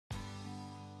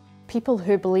People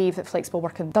who believe that flexible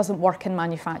working doesn't work in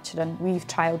manufacturing, we've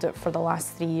trialled it for the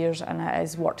last 3 years and it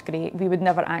has worked great. We would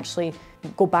never actually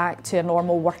go back to a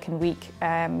normal working week.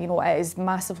 You know, it has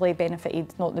massively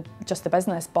benefited not just the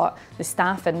business but the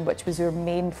staffing, which was our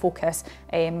main focus,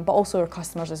 but also our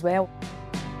customers as well.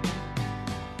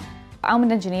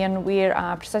 Almond Engineering, we're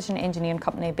a precision engineering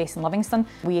company based in Livingston.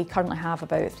 We currently have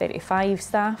about 35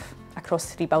 staff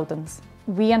across 3 buildings.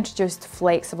 We introduced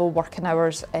flexible working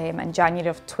hours in January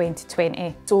of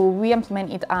 2020. So we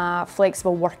implemented a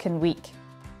flexible working week,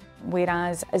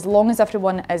 whereas as long as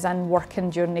everyone is in working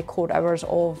during the core hours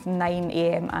of 9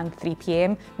 AM and 3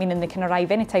 PM, meaning they can arrive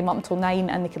any time up until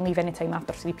 9 and they can leave any time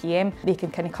after 3 PM, they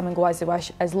can kind of come and go as they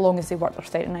wish, as long as they work their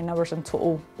 39 hours in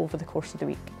total over the course of the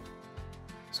week.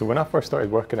 So when I first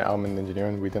started working at Almond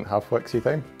Engineering, we didn't have flexi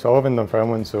time. So I live in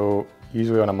Dunfermline, so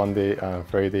usually on a Monday and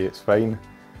Friday it's fine,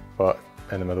 but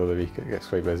in the middle of the week it gets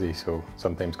quite busy, so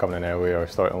sometimes coming in early or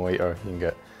starting later, you can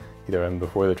get either in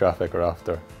before the traffic or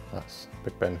after. That's a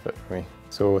big benefit for me.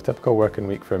 So a typical working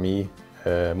week for me,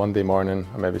 Monday morning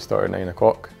I maybe start at 9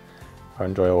 o'clock, I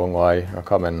enjoy a long lie, I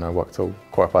come in and I work till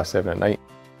 7:15 at night.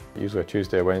 Usually a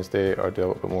Tuesday or Wednesday or do a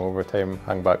little bit more overtime,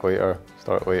 hang back later,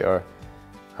 start later,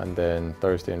 and then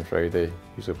Thursday and Friday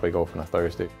usually play golf on a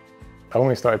Thursday. I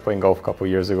only started playing golf a couple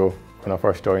of years ago. When I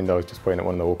first joined I was just playing at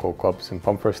one of the local clubs in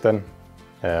Pumperston.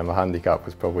 My handicap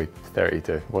was probably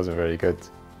 32, wasn't very good.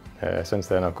 Since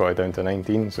then I've got it down to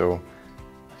 19, so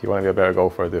if you want to be a better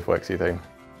golfer, do flexi time.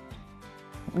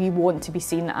 We want to be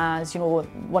seen as, you know,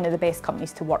 one of the best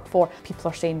companies to work for. People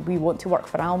are saying we want to work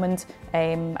for Almond,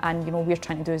 and you know, we're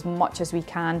trying to do as much as we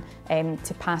can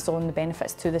to pass on the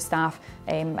benefits to the staff,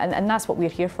 and that's what we're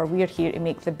here for. We're here to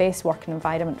make the best working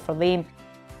environment for them.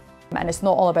 And it's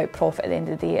not all about profit at the end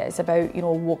of the day, it's about, you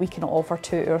know, what we can offer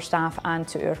to our staff and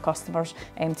to our customers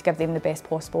to give them the best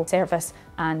possible service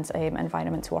and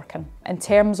environment to work in. In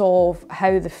terms of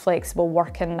how the flexible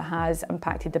working has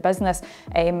impacted the business,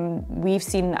 we've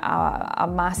seen a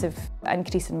massive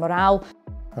increase in morale.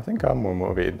 I think I'm more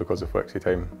motivated because of flexi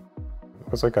time.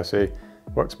 Because like I say, it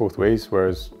works both ways,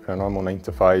 whereas a normal 9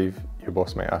 to 5, your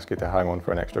boss might ask you to hang on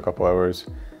for an extra couple of hours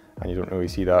and you don't really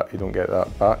see that, you don't get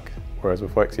that back. Whereas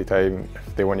with flexi time,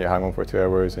 if they want you to hang on for 2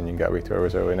 hours and you can get away 2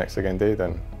 hours early next again day,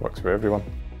 then it works for everyone.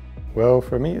 Well,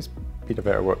 for me it's been a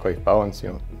better work-life balance. You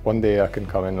know, one day I can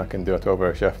come in, I can do a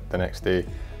 12-hour shift, the next day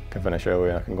I can finish early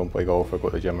and I can go and play golf or go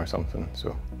to the gym or something.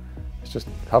 So it's just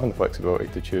having the flexibility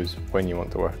to choose when you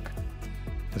want to work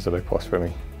is a big plus for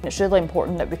me. It's really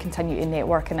important that we continue to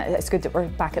network, and it's good that we're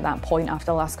back at that point after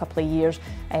the last couple of years,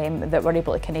 that we're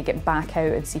able to kind of get back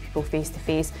out and see people face to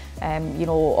face. You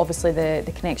know, obviously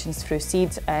the connections through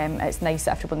CeeD, it's nice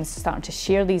that everyone's starting to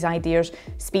share these ideas,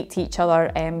 speak to each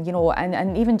other, you know,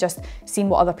 and even just seeing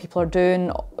what other people are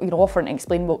doing, you know, offering to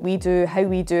explain what we do, how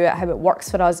we do it, how it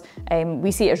works for us.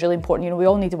 We see it as really important. You know, we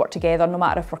all need to work together no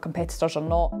matter if we're competitors or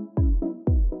not.